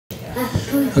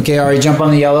Okay, Ari, jump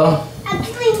on the yellow.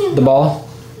 The ball.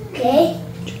 Okay.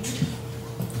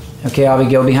 Okay, Avi,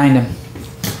 go behind him.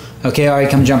 Okay, Ari,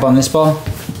 come jump on this ball.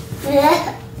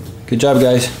 Yeah. Good job,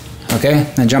 guys.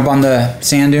 Okay, now jump on the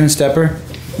sand dune stepper.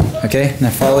 Okay, now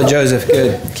follow Joseph.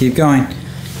 Good. Keep going.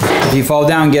 If you fall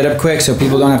down, get up quick so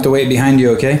people don't have to wait behind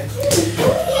you, okay?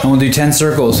 And we'll do 10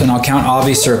 circles, and I'll count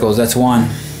Avi's circles. That's 1.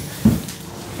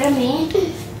 For me?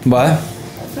 What?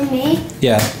 For me?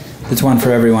 Yeah, it's 1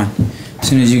 for everyone. As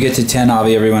soon as you get to 10,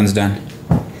 Avi, everyone's done.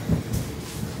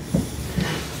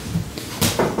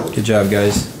 Good job,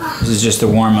 guys. This is just a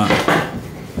warm-up.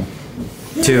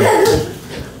 2.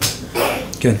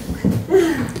 Good.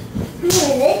 We're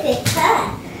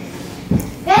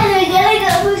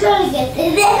gonna get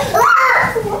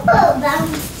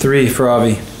 3 for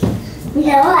Avi.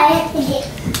 No, I have to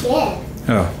get.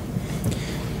 Oh.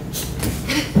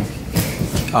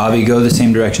 Avi, go the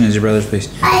same direction as your brothers, please.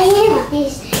 I am.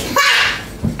 Please.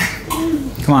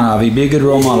 Come on, Avi. Be a good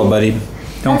role model, buddy.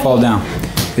 Don't fall down.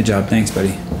 Good job. Thanks,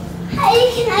 buddy. Can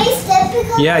I step?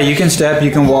 Because Yeah, you can step, you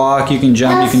can walk, you can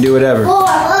jump, you can do whatever. 4.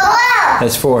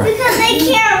 That's 4. Because I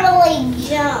can't really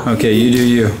jump. Okay, you do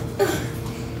you.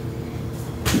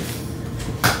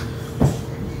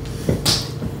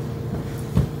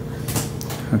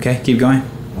 Okay, keep going.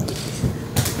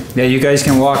 Yeah, you guys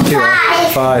can walk too.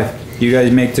 5. You guys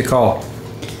make the call.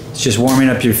 It's just warming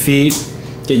up your feet,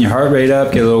 getting your heart rate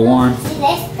up, get a little warm. I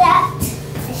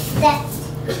stepped.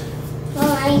 Oh,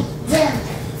 I jumped.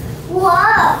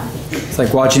 Whoa. It's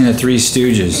like watching the Three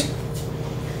Stooges.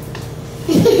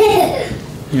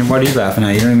 What are you laughing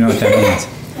at? You don't even know what that means.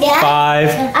 Yeah. 5.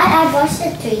 I watched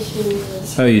the Three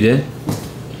Stooges. Oh, you did?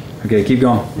 Okay, keep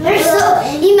going. You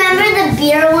remember the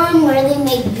beer one where they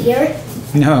make beer?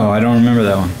 No, I don't remember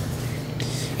that one.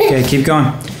 Okay, keep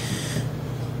going.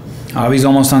 Avi's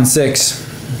almost on 6.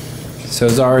 So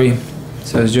is Ari.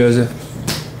 So is Joseph.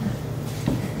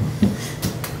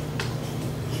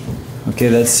 Okay,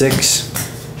 that's 6.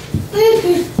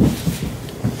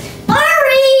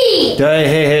 Ari!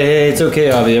 Hey, it's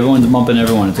okay, Avi. Everyone's bumping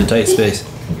everyone. It's a tight space.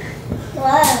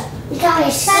 What? You got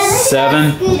me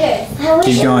 7.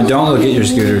 Keep going. Don't look at your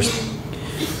scooters.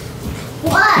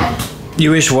 Why?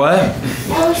 You wish what?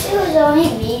 I wish it was only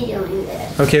me doing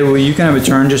this. Okay, well, you can have a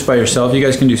turn just by yourself. You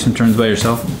guys can do some turns by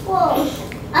yourself. Whoa.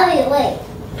 Abi, wait.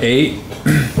 8.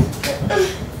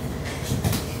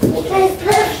 Because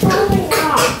they're falling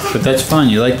off. But that's fun.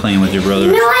 You like playing with your brother.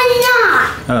 No, I'm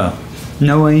not. Oh.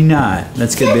 No, I'm not.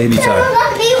 That's good baby talk.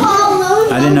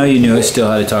 I didn't know you knew it still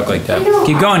how to talk like that.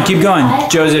 Keep going, keep going.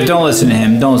 Joseph, don't listen to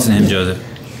him. Don't listen to him, Joseph.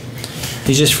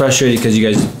 He's just frustrated because you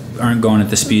guys aren't going at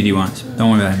the speed he wants. Don't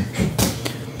worry about him.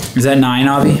 Is that 9,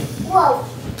 Avi? Whoa.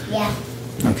 Yeah.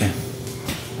 Okay.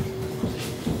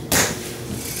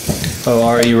 Oh,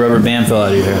 Ari, your rubber band fell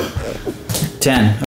out of your hair. 10.